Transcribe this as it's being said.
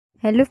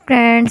Hello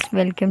friends,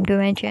 welcome to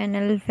my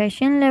channel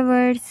Fashion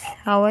Lovers.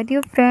 How are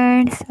you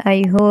friends?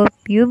 I hope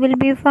you will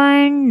be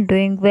fine,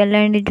 doing well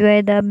and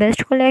enjoy the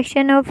best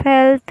collection of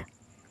health.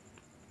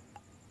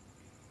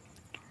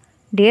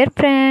 Dear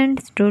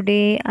friends,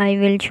 today I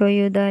will show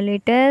you the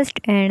latest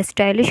and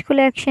stylish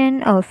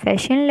collection of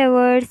Fashion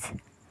Lovers.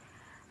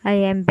 I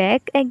am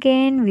back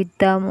again with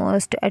the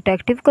most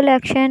attractive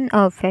collection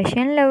of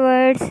Fashion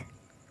Lovers.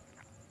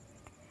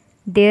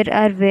 There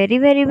are very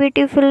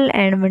beautiful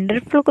and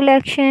wonderful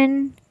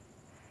collection.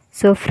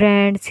 So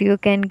friends, you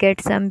can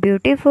get some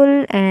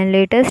beautiful and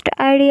latest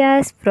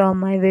ideas from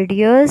my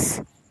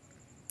videos.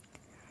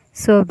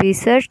 So be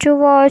sure to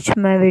watch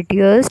my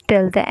videos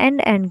till the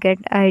end and get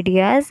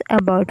ideas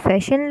about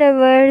fashion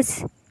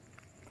lovers.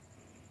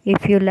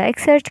 If you like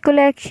such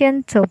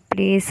collection, so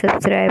please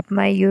subscribe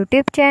my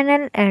YouTube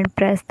channel and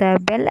press the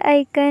bell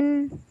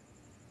icon.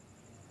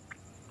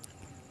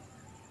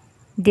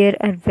 There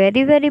are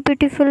very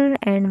beautiful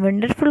and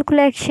wonderful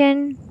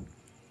collection.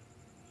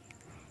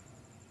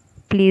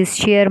 Please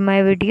share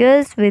my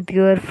videos with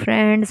your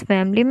friends,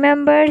 family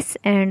members,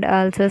 and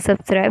also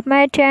subscribe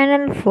my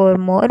channel for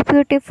more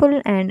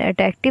beautiful and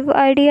attractive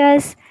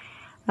ideas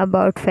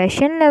about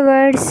fashion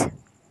lovers.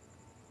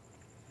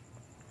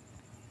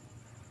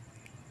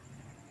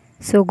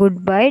 So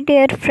goodbye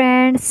dear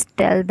friends,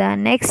 till the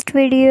next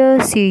video.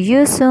 See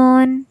you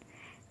soon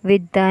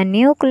with the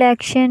new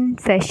collection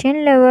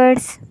Fashion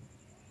Lovers.